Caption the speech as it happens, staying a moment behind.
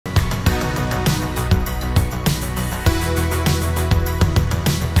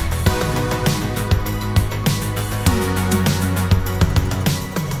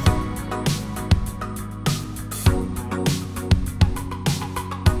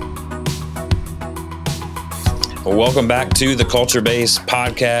Well, welcome back to the Culture Based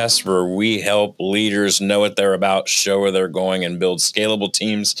Podcast, where we help leaders know what they're about, show where they're going, and build scalable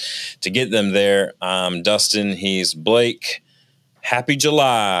teams to get them there. I'm Dustin. He's Blake. Happy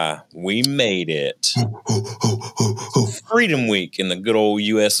July. We made it. Freedom Week in the good old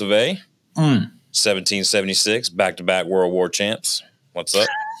US of A. 1776, back-to-back World War champs. What's up?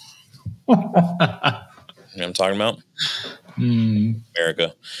 You know what I'm talking about?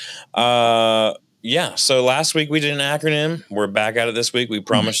 America. Yeah, so last week we did an acronym. We're back at it this week. We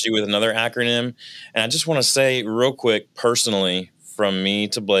promised you with another acronym. And I just want to say real quick, personally, from me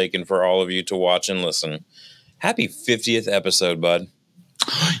to Blake and for all of you to watch and listen, happy 50th episode, bud.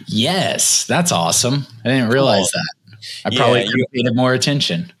 Yes, that's awesome. I didn't realize that. I probably could have paid more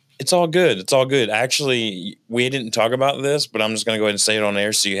attention. It's all good. It's all good. Actually, we didn't talk about this, but I'm just going to go ahead and say it on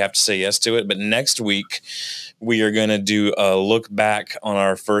air, so you have to say yes to it. But next week, we are going to do a look back on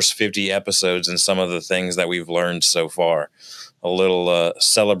our first 50 episodes and some of the things that we've learned so far. A little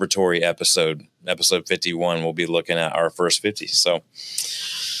celebratory episode. Episode 51, we'll be looking at our first 50. So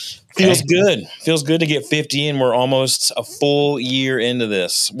feels good. Feels good to get 50 in. We're almost a full year into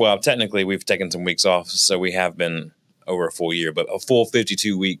this. Well, technically, we've taken some weeks off, so we have been over a full year, but a full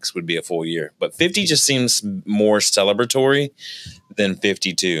 52 weeks would be a full year. But 50 just seems more celebratory than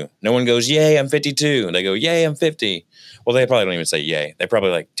 52. No one goes, yay, I'm 52. They go, yay, I'm 50. Well, they probably don't even say yay. They're probably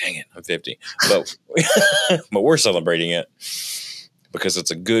like, dang it, I'm 50. But, but we're celebrating it because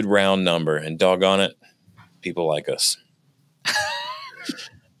it's a good round number, and doggone it, people like us.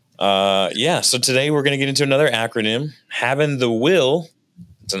 So today we're going to get into another acronym, having the will.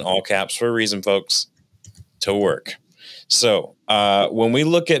 It's in all caps for a reason, folks, to work. So when we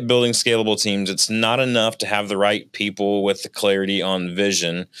look at building scalable teams, it's not enough to have the right people with the clarity on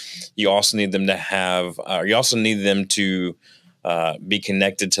vision. You also need them to have, be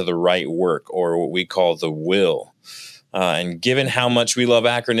connected to the right work, or what we call the will. And given how much we love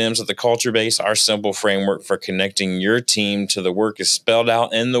acronyms at the Culture Base, our simple framework for connecting your team to the work is spelled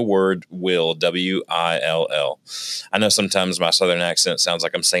out in the word will, W-I-L-L. I know sometimes my Southern accent sounds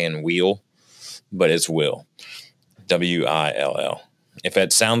like I'm saying wheel, but it's will. W-I-L-L. If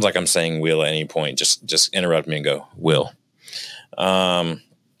it sounds like I'm saying will at any point, just interrupt me and go, will.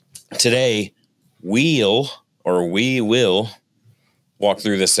 Today, we will walk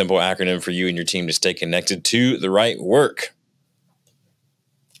through this simple acronym for you and your team to stay connected to the right work.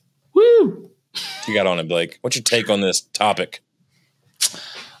 Woo! You got on it, Blake. What's your take on this topic?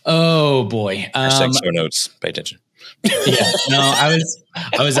 Oh boy. Hashtag show notes. Pay attention. Yeah. No, I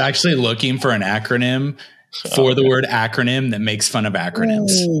was actually looking for an acronym for the word acronym that makes fun of acronyms.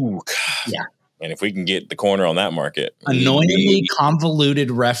 Ooh, yeah. And if we can get the corner on that market. Annoyingly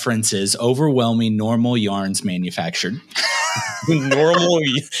convoluted references, overwhelming normal yarns manufactured.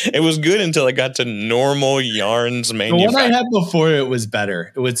 It was good until I got to normal yarns manufactured. The one I had before it was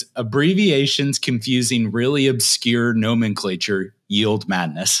better. It was abbreviations confusing really obscure nomenclature yield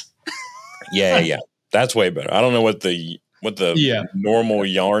madness. Yeah. That's way better. I don't know what the normal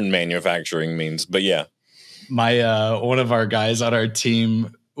yarn manufacturing means, but yeah. My one of our guys on our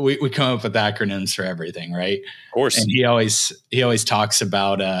team, we come up with acronyms for everything, right? Of course. And he always talks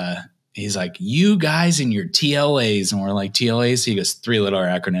about he's like, you guys and your TLAs, and we're like, TLAs? He goes, 3-letter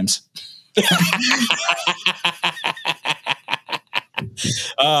acronyms.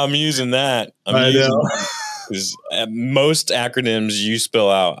 I'm using that. Because most acronyms you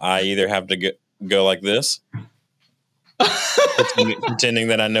spell out, I either have to go like this, pretending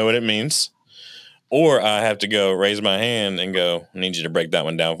that I know what it means, or I have to go raise my hand and go, I need you to break that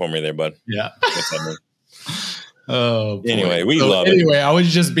one down for me there, bud. Yeah. What's that mean? Oh, boy. Anyway, love it. Anyway, I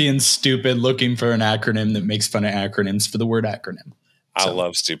was just being stupid looking for an acronym that makes fun of acronyms for the word acronym. I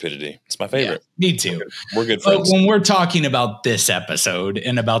love stupidity. It's my favorite. Yeah, me too. We're good friends. But when we're talking about this episode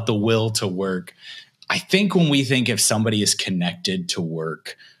and about the will to work, I think when we think if somebody is connected to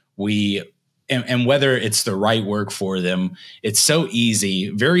work, and whether it's the right work for them, it's so easy,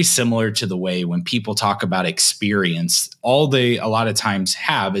 very similar to the way when people talk about experience, all they a lot of times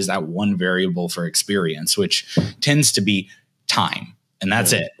have is that one variable for experience, which tends to be time. And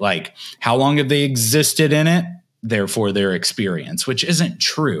that's it. Like, how long have they existed in it? Therefore, their experience, which isn't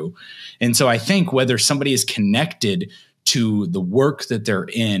true. And so I think whether somebody is connected to the work that they're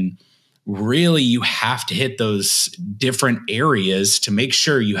in, really you have to hit those different areas to make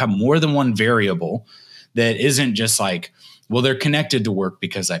sure you have more than one variable that isn't just like, well, they're connected to work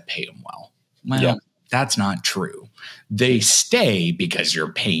because I pay them well. Well, that's not true. They stay because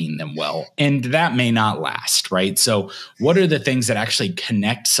you're paying them well, and that may not last, right? So what are the things that actually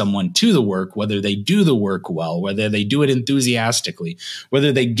connect someone to the work, whether they do the work well, whether they do it enthusiastically,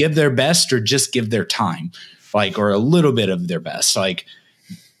 whether they give their best or just give their time? like, or a little bit of their best. Like,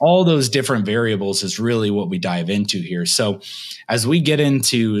 all those different variables is really what we dive into here. So as we get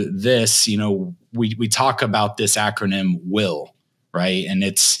into this, we talk about this acronym WILL, right? And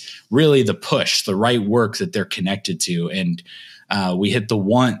it's really the push, the right work that they're connected to. And we hit the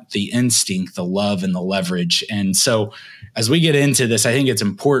want, the instinct, the love, and the leverage. And so as we get into this, I think it's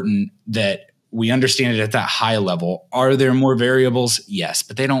important that we understand it at that high level. Are there more variables? Yes,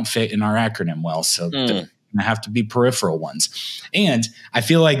 but they don't fit in our acronym well. So have to be peripheral ones. And I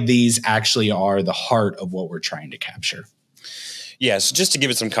feel like these actually are the heart of what we're trying to capture. Yeah, so just to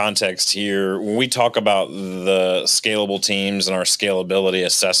give it some context here, when we talk about the scalable teams and our scalability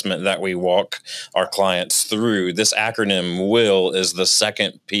assessment that we walk our clients through, this acronym WILL is the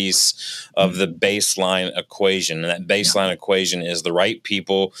second piece of the baseline equation. And that baseline equation is the right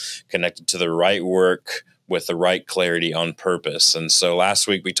people connected to the right work with the right clarity on purpose. And so last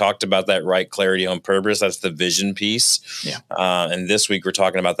week we talked about that right clarity on purpose. That's the vision piece. Yeah. And this week we're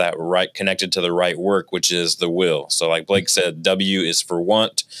talking about that right connected to the right work, which is the will. So like Blake said, W is for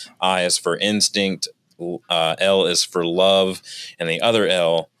want, I is for instinct, L is for love, and the other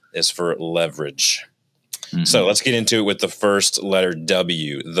L is for leverage. Mm-hmm. So let's get into it with the first letter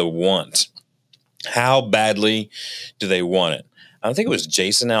W, the want. How badly do they want it? I think it was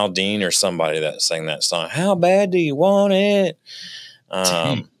Jason Aldean or somebody that sang that song. How bad do you want it?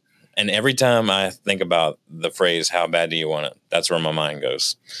 And every time I think about the phrase, how bad do you want it? That's where my mind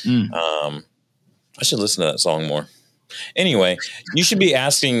goes. I should listen to that song more. Anyway, you should be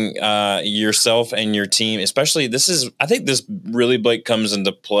asking yourself and your team, especially I think this really, Blake, comes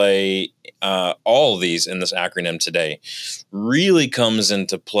into play. All of these in this acronym today really comes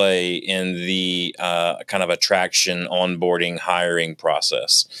into play in the kind of attraction, onboarding, hiring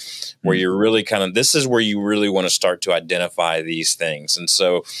process, where you're really this is where you really want to start to identify these things. And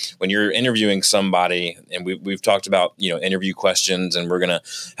so when you're interviewing somebody, and we've talked about, interview questions, and we're going to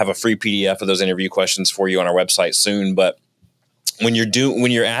have a free PDF of those interview questions for you on our website soon. But when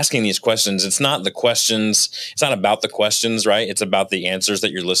you're asking these questions, it's not about the questions, right? It's about the answers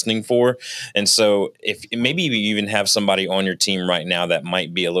that you're listening for. And so if maybe you even have somebody on your team right now that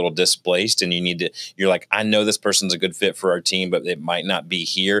might be a little displaced, and you're like, I know this person's a good fit for our team, but it might not be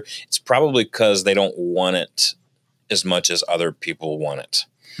here. It's probably because they don't want it as much as other people want it.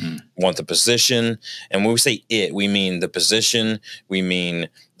 Want the position. And when we say it, we mean the position, we mean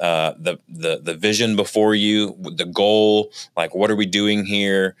the vision before you, the goal, like what are we doing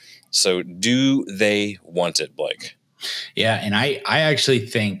here? So do they want it, Blake? Yeah. And I actually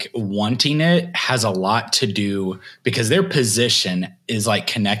think wanting it has a lot to do, because their position is like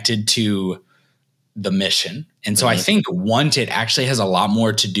connected to the mission. And so I think want it actually has a lot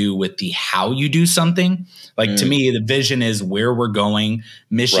more to do with the how you do something. Like to me, the vision is where we're going.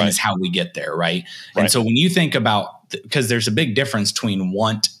 Mission is how we get there. Right. And so when you think about, because there's a big difference between the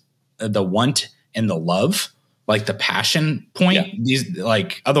want and the love, like the passion point, these,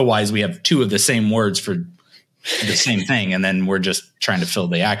 like, otherwise we have two of the same words for the same thing. And then we're just trying to fill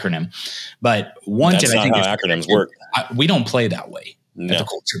the acronym. But wanted, that's not how acronyms work. We don't play that way at the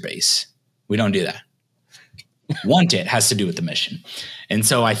culture base. We don't do that. Want it has to do with the mission. And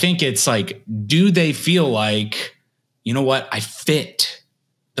so I think it's like, do they feel like, you know what, I fit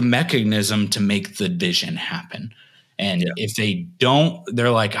the mechanism to make the vision happen? And if they don't, they're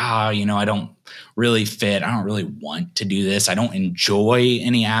like, I don't really fit. I don't really want to do this. I don't enjoy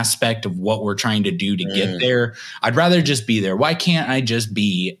any aspect of what we're trying to do to get there. I'd rather just be there. Why can't I just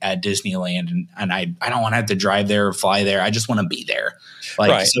be at Disneyland? And I don't want to have to drive there or fly there. I just want to be there.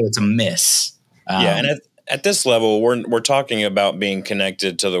 So it's a miss. And at this level, we're talking about being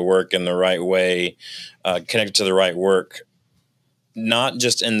connected to the work in the right way, connected to the right work, not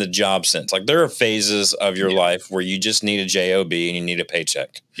just in the job sense. Like there are phases of your life where you just need a JOB and you need a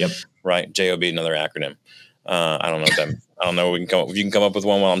paycheck. Yep. Right. JOB, another acronym. I don't know what that means. I don't know. If you can come up with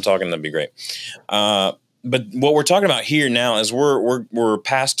one while I'm talking, that'd be great. But what we're talking about here now is we're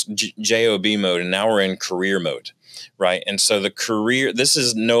past JOB mode, and now we're in career mode. Right. And so this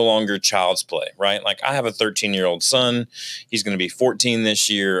is no longer child's play, right? Like I have a 13-year-old son. He's going to be 14 this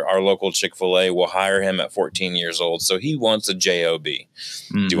year. Our local Chick-fil-A will hire him at 14 years old. So he wants a JOB.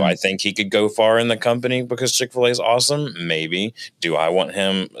 Do I think he could go far in the company because Chick-fil-A is awesome? Maybe. Do I want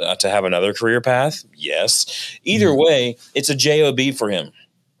him to have another career path? Yes. Either way, it's a JOB for him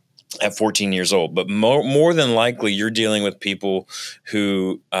at 14 years old. But more than likely, you're dealing with people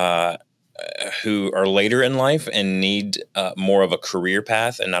who who are later in life and need more of a career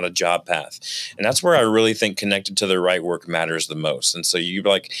path and not a job path. And that's where I really think connected to the right work matters the most. And so you're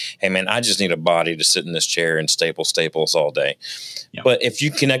like, hey, man, I just need a body to sit in this chair and staple staples all day. Yep. But if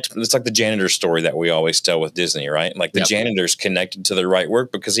you connect, it's like the janitor story that we always tell with Disney, right? Like the janitor's connected to the right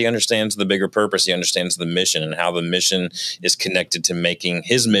work because he understands the bigger purpose. He understands the mission and how the mission is connected to making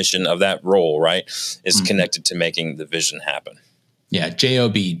his mission of that role, right? Is connected to making the vision happen. Yeah.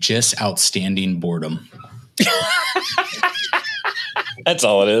 JOB, just outstanding boredom. That's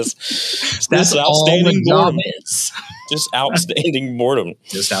all it is. That's outstanding boredom. Just outstanding boredom.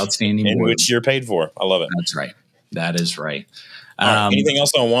 Just outstanding in boredom. Which you're paid for. I love it. That's right. That is right. Anything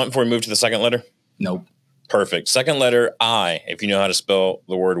else I want before we move to the second letter? Nope. Perfect. Second letter, I. If you know how to spell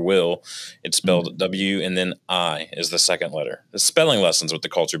the word will, it's spelled W and then I is the second letter. The spelling lessons with the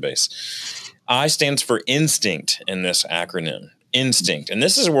culture base. I stands for instinct in this acronym. Instinct. And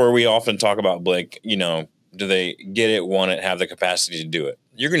this is where we often talk about, Blake, do they get it, want it, have the capacity to do it?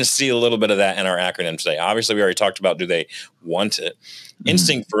 You're going to see a little bit of that in our acronym today. Obviously, we already talked about, do they want it?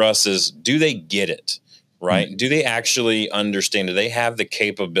 Instinct for us is, do they get it? Right? Do they actually understand? Do they have the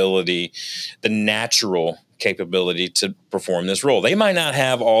capability, the natural capability to perform this role? They might not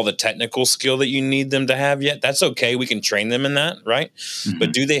have all the technical skill that you need them to have yet. That's okay. We can train them in that, right?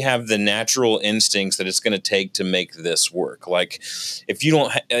 But do they have the natural instincts that it's going to take to make this work? Like if you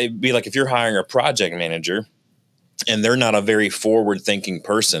don't, it'd be like if you're hiring a project manager and they're not a very forward thinking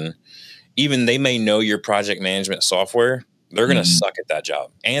person, even they may know your project management software, they're going to suck at that job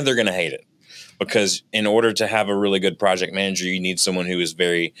and they're going to hate it. Because in order to have a really good project manager, you need someone who is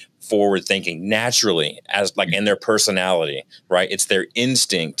very forward thinking naturally, as like in their personality, right? It's their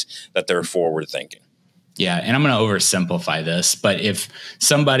instinct that they're forward thinking. Yeah. And I'm going to oversimplify this, but if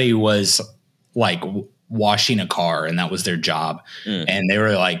somebody was like washing a car and that was their job and they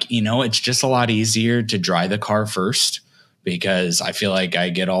were like, it's just a lot easier to dry the car first because I feel like I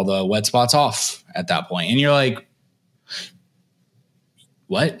get all the wet spots off at that point. And you're like,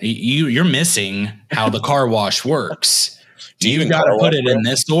 what? You're missing how the car wash works. You've got to put it in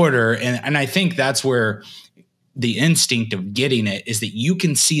this order. And I think that's where the instinct of getting it is that you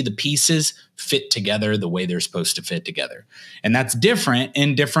can see the pieces fit together the way they're supposed to fit together. And that's different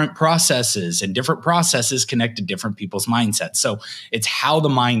in different processes, and different processes connect to different people's mindsets. So it's how the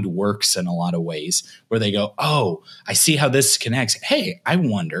mind works in a lot of ways where they go, oh, I see how this connects. Hey, I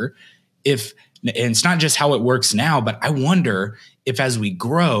wonder if, and it's not just how it works now, but I wonder if as we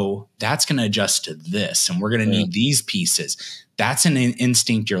grow, that's going to adjust to this and we're going to need these pieces. That's an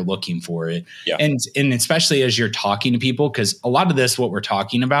instinct you're looking for it. Yeah. And especially as you're talking to people, because a lot of this, what we're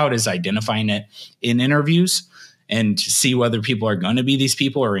talking about is identifying it in interviews and to see whether people are going to be these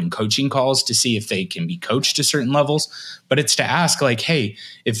people, or in coaching calls to see if they can be coached to certain levels. But it's to ask like, hey,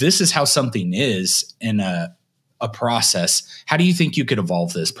 if this is how something is in a process, how do you think you could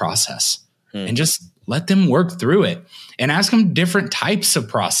evolve this process? And just let them work through it and ask them different types of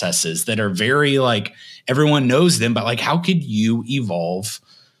processes that are very like everyone knows them, but like, how could you evolve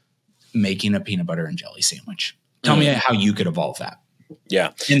making a peanut butter and jelly sandwich? Tell me how you could evolve that.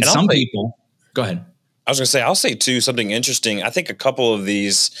 Yeah. And some people, go ahead. I was going to say, I'll say too, something interesting. I think a couple of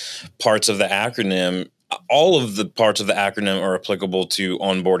these parts of the acronym, all of the parts of the acronym are applicable to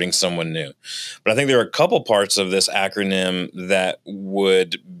onboarding someone new. But I think there are a couple parts of this acronym that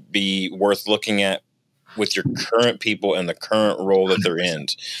would be worth looking at with your current people and the current role that they're in.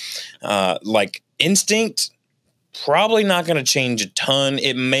 Like instinct, probably not going to change a ton.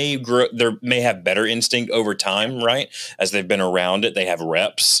 It may grow, there may have better instinct over time, right? As they've been around it, they have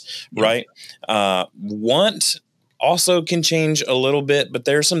reps, right? Want also can change a little bit, but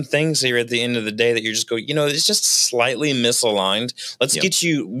there are some things here at the end of the day that you're just going, it's just slightly misaligned. Let's get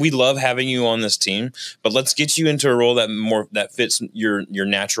you, we love having you on this team, but let's get you into a role that fits your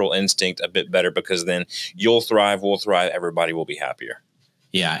natural instinct a bit better, because then you'll thrive, we'll thrive, everybody will be happier.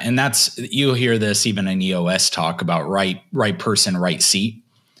 Yeah. And you'll hear this even in EOS talk about right person, right seat,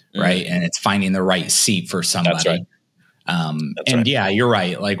 right? And it's finding the right seat for somebody. That's right. Yeah, you're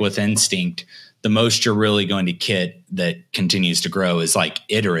right. Like with instinct, the most you're really going to get that continues to grow is like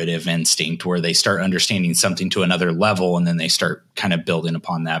iterative instinct, where they start understanding something to another level and then they start kind of building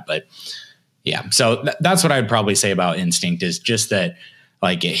upon that. But yeah, so that's what I'd probably say about instinct, is just that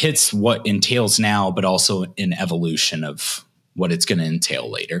like it hits what entails now, but also in evolution of what it's going to entail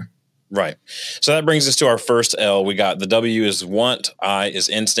later. Right. So that brings us to our first L. We got the W is want, I is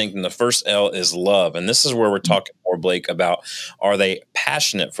instinct, and the first L is love. And this is where we're talking more, Blake, about, are they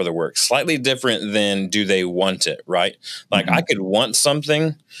passionate for the work? Slightly different than do they want it, right? Like I could want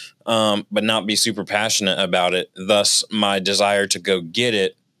something, but not be super passionate about it. Thus, my desire to go get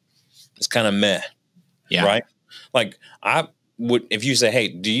it it's kind of meh. Yeah. Right. Like I would, if you say, hey,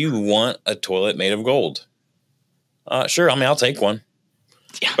 do you want a toilet made of gold? Sure. I mean, I'll take one,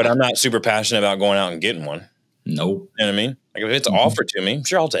 but I'm not super passionate about going out and getting one. Nope. You know what I mean? Like if it's offered to me,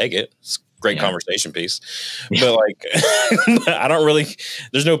 sure, I'll take it. It's a great conversation piece. But like, I don't really,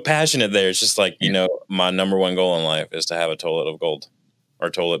 there's no passionate there. It's just like, you know, my number one goal in life is to have a toilet of gold or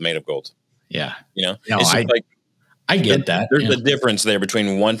a toilet made of gold. Yeah. You know, no, it's just like, I get that. There's a difference there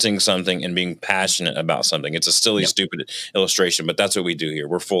between wanting something and being passionate about something. It's a silly, stupid illustration, but that's what we do here.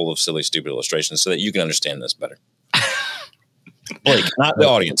 We're full of silly, stupid illustrations so that you can understand this better. Blake, not the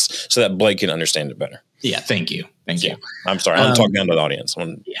audience, so that Blake can understand it better. Yeah, thank you. Thank you. I'm sorry. I'm talking down to the audience.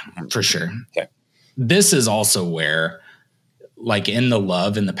 Yeah, for sure. Okay. This is also where, like in the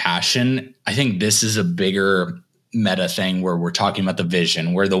love and the passion, I think this is a bigger meta thing where we're talking about the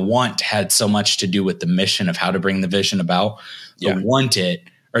vision, where the want had so much to do with the mission of how to bring the vision about. The want it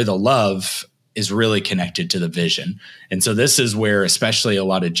or the love is really connected to the vision. And so this is where especially a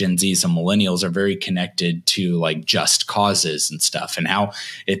lot of Gen Zs and millennials are very connected to like just causes and stuff, and how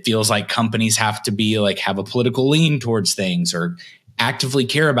it feels like companies have to be like have a political lean towards things or actively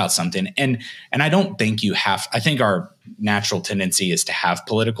care about something. And I don't think you have, I think our natural tendency is to have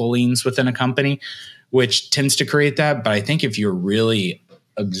political leans within a company, which tends to create that. But I think if you're really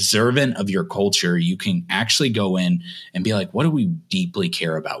observant of your culture, you can actually go in and be like, what do we deeply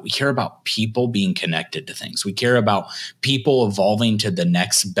care about? We care about people being connected to things. We care about people evolving to the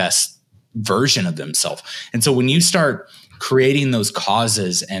next best version of themselves. And so when you start creating those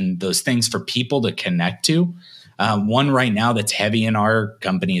causes and those things for people to connect to, one right now that's heavy in our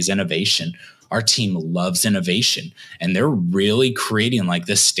company is innovation. Our team loves innovation, and they're really creating like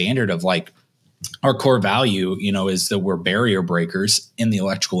this standard of like, our core value, you know, is that we're barrier breakers in the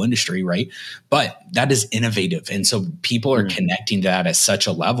electrical industry, right? But that is innovative. And so people are connecting to that at such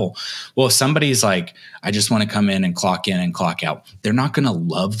a level. Well, if somebody's like, I just want to come in and clock out, they're not going to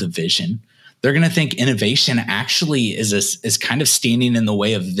love the vision. They're going to think innovation actually is kind of standing in the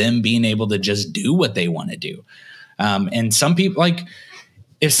way of them being able to just do what they want to do. And some people, like,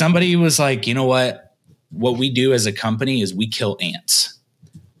 if somebody was like, you know what we do as a company is we kill ants.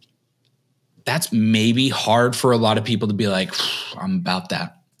 That's maybe hard for a lot of people to be like, I'm about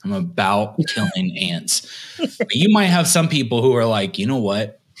that. I'm about killing ants. But you might have some people who are like, you know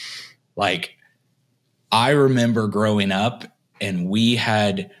what? Like, I remember growing up and we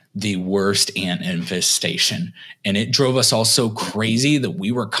had the worst ant infestation, and it drove us all so crazy that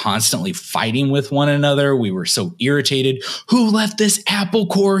we were constantly fighting with one another. We were so irritated. Who left this apple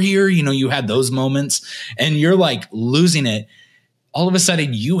core here? You know, you had those moments and you're like losing it. All of a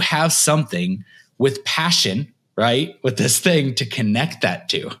sudden you have something with passion, right? With this thing to connect that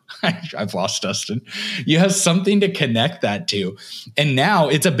to. I've lost Dustin. You have something to connect that to. And now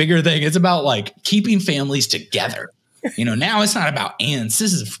it's a bigger thing. It's about like keeping families together. You know, now it's not about ants.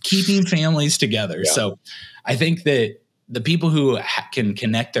 This is keeping families together. Yeah. So I think that the people who can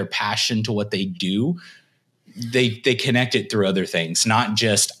connect their passion to what they do, they connect it through other things, not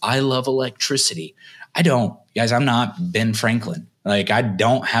just, I love electricity. I don't. Guys, I'm not Ben Franklin. Like, I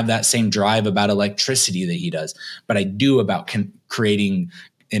don't have that same drive about electricity that he does, but I do about creating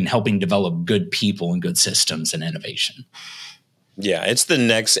and helping develop good people and good systems and innovation. Yeah, it's the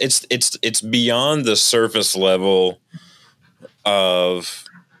next. It's beyond the surface level of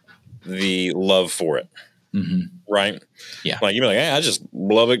the love for it, right? Yeah, like you'd be like, hey, I just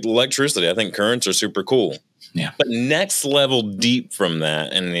love electricity. I think currents are super cool. Yeah. But next level deep from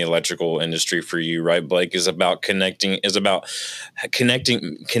that in the electrical industry for you, right, Blake, is about connecting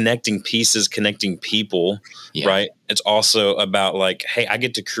pieces, connecting people, right? It's also about like, hey, I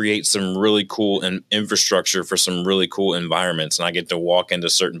get to create some really cool infrastructure for some really cool environments. And I get to walk into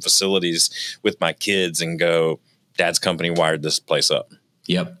certain facilities with my kids and go, Dad's company wired this place up.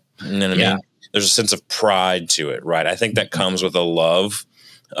 Yep. You know what I mean? There's a sense of pride to it, right? I think that comes with a love.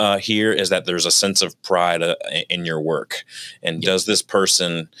 Here is that there's a sense of pride in your work. And does this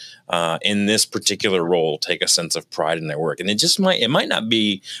person in this particular role take a sense of pride in their work? And it might not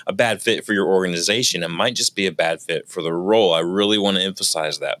be a bad fit for your organization. It might just be a bad fit for the role. I really want to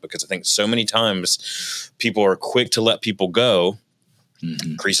emphasize that because I think so many times people are quick to let people go.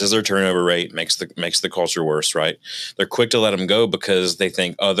 Increases their turnover rate, makes the culture worse, right? They're quick to let them go because they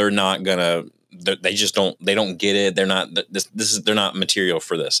think, oh, they're not gonna. They don't get it. They're not they're not material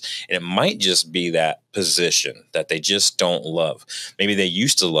for this. And it might just be that position that they just don't love. Maybe they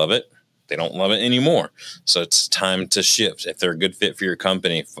used to love it. They don't love it anymore. So it's time to shift. If they're a good fit for your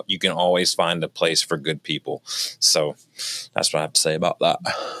company, you can always find a place for good people. So that's what I have to say about that.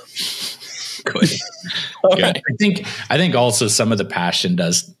 Good. Good. I think also some of the passion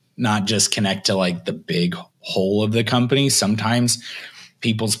does not just connect to like the big whole of the company. Sometimes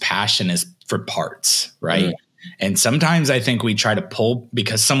people's passion is for parts, right? Mm. And sometimes I think we try to pull,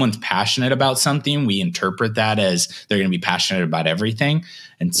 because someone's passionate about something, we interpret that as they're going to be passionate about everything.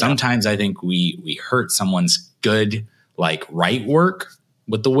 And sometimes I think we hurt someone's good, like right work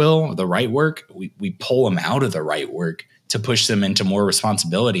with the will, the right work. We pull them out of the right work to push them into more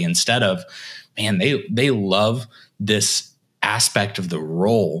responsibility instead of, man, they love this aspect of the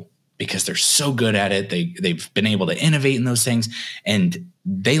role because they're so good at it. They've been able to innovate in those things, and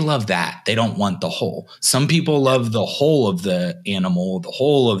they love that. They don't want the whole. Some people love the whole of the animal, the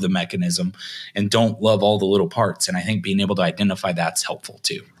whole of the mechanism, and don't love all the little parts. And I think being able to identify that's helpful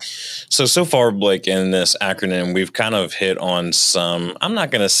too. So far, Blake, in this acronym, we've kind of hit on some, I'm not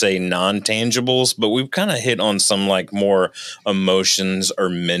going to say non-tangibles, but we've kind of hit on some like more emotions or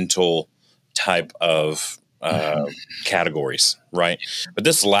mental type of categories, right? But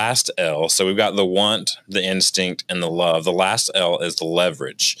this last L, so we've got the want, the instinct, and the love. The last L is the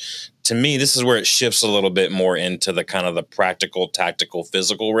leverage. To me, this is where it shifts a little bit more into the kind of the practical, tactical,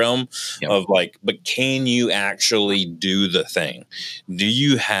 physical realm of like, but can you actually do the thing? Do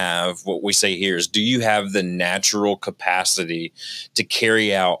you have, what we say here is, do you have the natural capacity to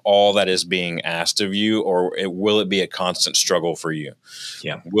carry out all that is being asked of you, or will it be a constant struggle for you?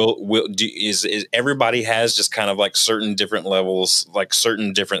 Yeah. Is everybody has just kind of like certain different levels, like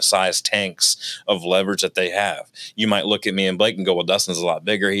certain different size tanks of leverage that they have. You might look at me and Blake and go, well, Dustin's a lot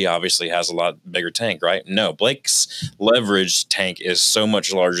bigger. He obviously has a lot bigger tank, right? No, Blake's leverage tank is so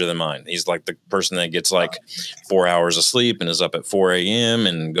much larger than mine. He's like the person that gets like 4 hours of sleep and is up at 4 a.m.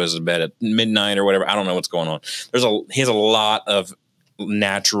 and goes to bed at midnight or whatever. I don't know what's going on. He has a lot of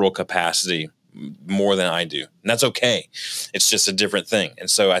natural capacity, more than I do. And that's okay. It's just a different thing. And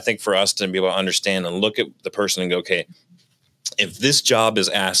so I think for us to be able to understand and look at the person and go, okay, if this job is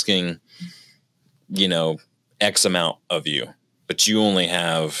asking, X amount of you, but you only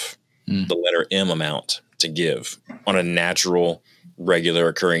have the letter M amount to give on a natural, regular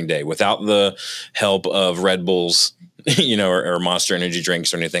occurring day without the help of Red Bulls, or Monster Energy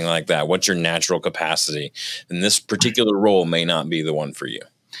drinks or anything like that. What's your natural capacity? And this particular role may not be the one for you.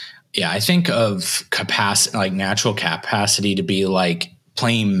 Yeah, I think of capacity, like natural capacity, to be like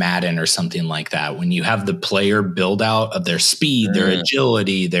playing Madden or something like that. When you have the player build out of their speed, their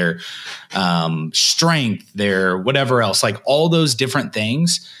agility, their strength, their whatever else, like all those different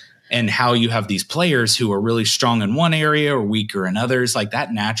things, and how you have these players who are really strong in one area or weaker in others, like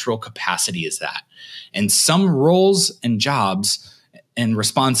that natural capacity is that. And some roles and jobs and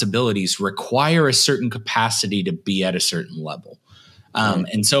responsibilities require a certain capacity to be at a certain level.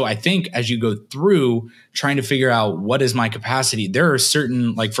 And so I think as you go through trying to figure out what is my capacity, there are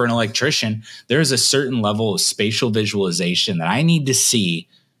certain, like for an electrician, there's a certain level of spatial visualization that I need to see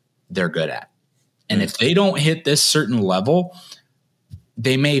they're good at. And if they don't hit this certain level,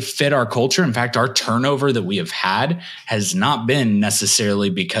 they may fit our culture. In fact, our turnover that we have had has not been necessarily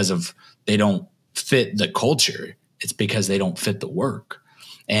because of they don't fit the culture. It's because they don't fit the work.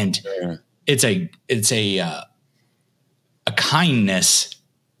 And it's a kindness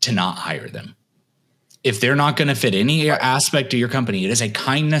to not hire them. If they're not going to fit any aspect of your company, it is a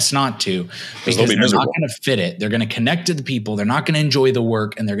kindness not to, because they're not going to fit it. They're going to connect to the people. They're not going to enjoy the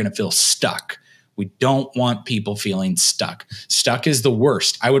work, and they're going to feel stuck. We don't want people feeling stuck. Stuck is the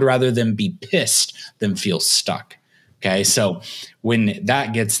worst. I would rather them be pissed than feel stuck. Okay. So when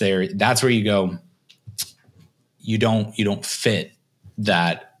that gets there, that's where you go, you don't fit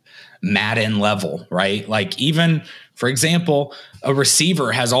that Madden level, right? Like even, for example, a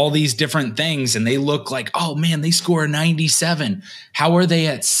receiver has all these different things and they look like, oh man, they score a 97. How are they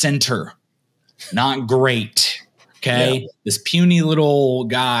at center? Not great. Okay. Yeah. This puny little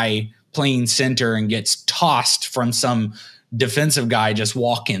guy playing center and gets tossed from some defensive guy just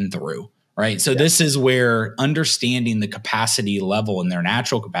walking through. Right. So this is where understanding the capacity level and their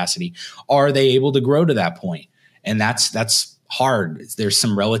natural capacity, are they able to grow to that point? And that's hard. There's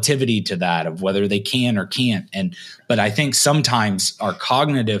some relativity to that of whether they can or can't. But I think sometimes our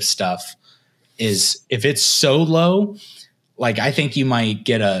cognitive stuff is, if it's so low, like I think you might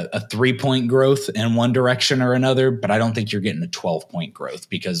get a 3-point growth in one direction or another, but I don't think you're getting a 12-point growth,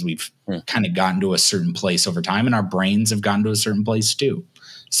 because we've kind of gotten to a certain place over time, and our brains have gotten to a certain place too.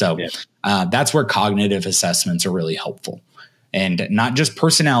 So that's where cognitive assessments are really helpful, and not just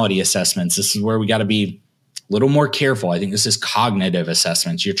personality assessments. This is where we got to be a little more careful. I think this is cognitive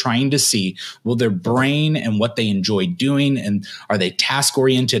assessments. You're trying to see, will their brain and what they enjoy doing, and are they task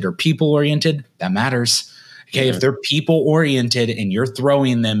oriented or people oriented? That matters. Okay, if they're people-oriented and you're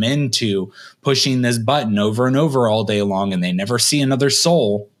throwing them into pushing this button over and over all day long and they never see another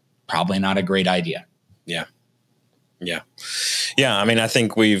soul, probably not a great idea. Yeah. Yeah. Yeah. I mean, I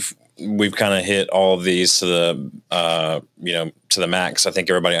think we've kind of hit all of these to the, to the max. I think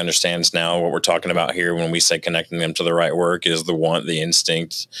everybody understands now what we're talking about here when we say connecting them to the right work is the want, the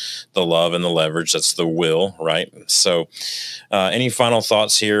instinct, the love, and the leverage. That's the will, right? So any final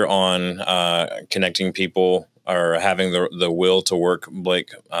thoughts here on connecting people or having the will to work,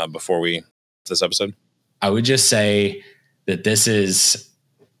 Blake, before we this episode? I would just say that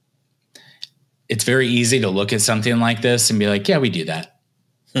it's very easy to look at something like this and be like, yeah, we do that.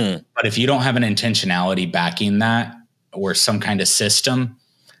 But if you don't have an intentionality backing that or some kind of system,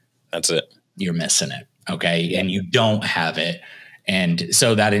 that's it. You're missing it. Okay. Yeah. And you don't have it. And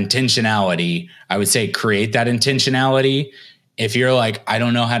so that intentionality, I would say create that intentionality. If you're like, I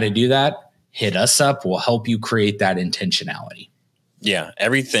don't know how to do that, hit us up. We'll help you create that intentionality. Yeah.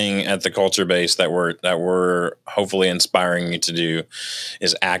 Everything at the culture base that we're hopefully inspiring you to do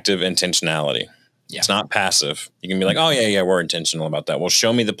is active intentionality. Yeah. It's not passive. You can be like, oh yeah, we're intentional about that. Well,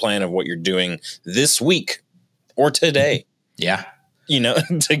 show me the plan of what you're doing this week or today. Yeah.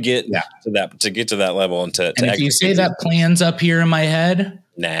 To get to that level and to if you say that plan's up here in my head,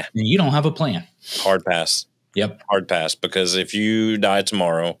 nah, you don't have a plan. Hard pass. Yep. Hard pass, because if you die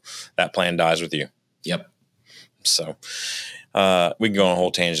tomorrow, that plan dies with you. Yep. So we can go on a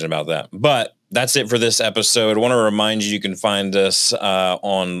whole tangent about that, but that's it for this episode. I want to remind you can find us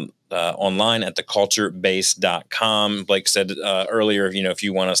online at theculturebase.com. Blake said earlier, if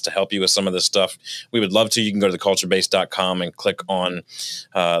you want us to help you with some of this stuff, we would love to. You can go to theculturebase.com and click on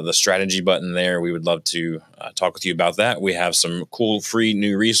the strategy button there. We would love to talk with you about that. We have some cool free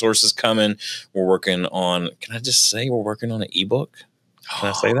new resources coming. We're working on, can I just say we're working on an ebook? Can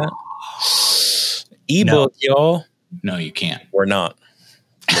I say that? Ebook, y'all. No, you can't. We're not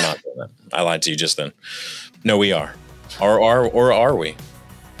doing that. I lied to you just then. No, we are. Or are we?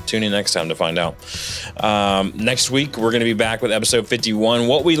 Tune in next time to find out. Next week, we're going to be back with episode 51.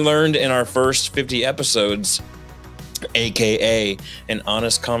 What we learned in our first 50 episodes, AKA an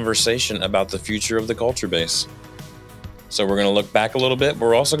honest conversation about the future of the culture base. So we're going to look back a little bit, but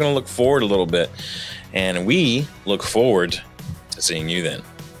we're also going to look forward a little bit. And we look forward to seeing you then.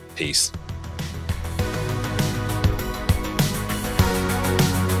 Peace.